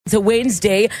It's a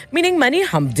Wednesday, meaning Money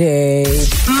Hump Day.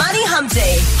 Money Hump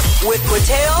Day with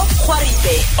Mateo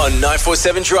Juaripe on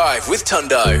 947 Drive with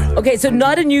Tundo. Okay, so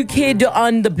not a new kid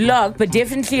on the block, but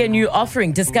definitely a new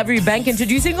offering. Discovery Bank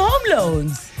introducing home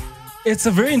loans. It's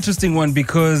a very interesting one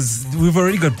because we've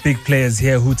already got big players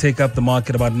here who take up the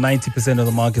market, about 90% of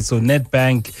the market. So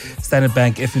Nedbank, Standard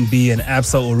Bank, FNB and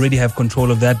Absa already have control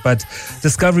of that. But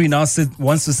Discovery now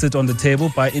wants to sit on the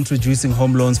table by introducing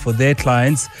home loans for their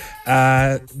clients.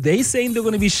 They're saying they're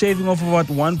going to be shaving off about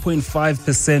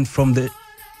 1.5% from the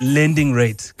lending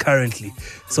rate currently.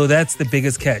 So that's the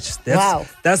biggest catch.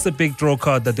 That's the big draw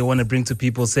card that they want to bring to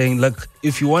people, saying, look,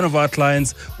 if you're one of our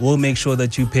clients, we'll make sure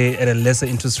that you pay at a lesser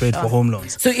interest rate for home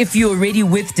loans. So if you're already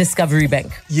with Discovery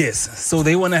Bank? Yes. So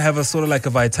they want to have a sort of like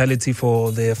a vitality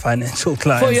for their financial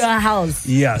clients. For your house?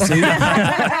 Yeah.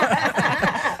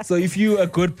 So if you're a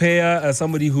good payer,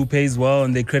 somebody who pays well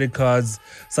on their credit cards,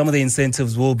 some of the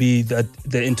incentives will be that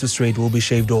the interest rate will be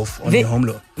shaved off on your home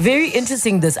loan. Very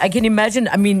interesting this. I can imagine,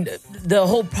 the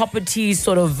whole property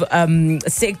sort of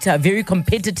sector, very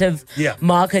competitive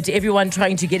market. Everyone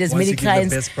trying to get as many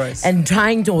clients the best price. And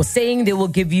saying they will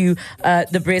give you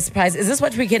the best price. Is this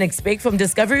what we can expect from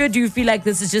Discovery, or do you feel like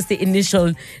this is just the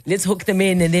initial, let's hook them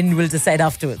in and then we'll decide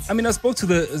afterwards? I spoke to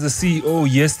the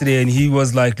CEO yesterday and he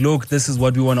was like, look, this is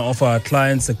what we want to offer our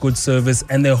clients, a good service,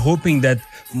 and they're hoping that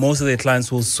most of their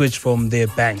clients will switch from their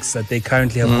banks that they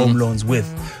currently have home loans with.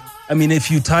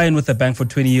 If you tie in with a bank for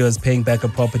 20 years paying back a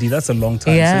property, that's a long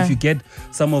time. Yeah. So if you get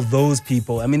some of those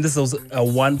people, this is a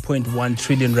 1.1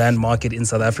 trillion rand market in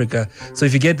South Africa. So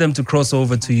if you get them to cross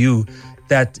over to you,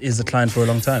 that is a client for a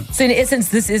long time. So in essence,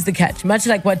 this is the catch. Much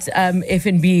like what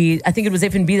FNB, I think it was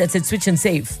FNB that said switch and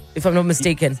save, if I'm not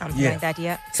mistaken. Something like that,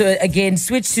 yeah. So again,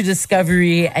 switch to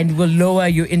Discovery and will lower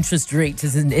your interest rate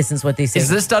is in essence what they say. Is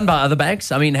this done by other banks?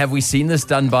 Have we seen this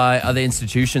done by other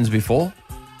institutions before?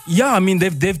 Yeah,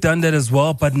 they've done that as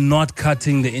well, but not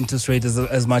cutting the interest rate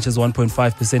as much as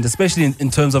 1.5%, especially in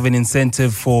terms of an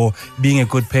incentive for being a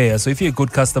good payer. So if you're a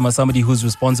good customer, somebody who's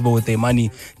responsible with their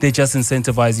money, they just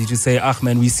incentivize you to say,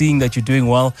 man, we're seeing that you're doing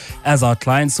well as our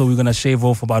client, so we're going to shave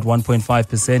off about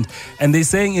 1.5%. And they're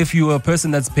saying if you're a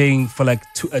person that's paying for like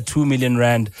a 2 million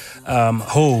rand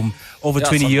home over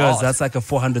 20 years, that's like a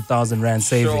 400,000 rand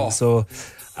saving. Sure. So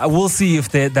we'll see if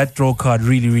that draw card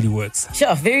really, really works.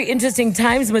 Sure. Very interesting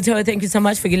times. Mateo, thank you so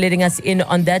much for letting us in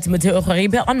on that. Mateo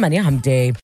Juaripe on Money Hump Day.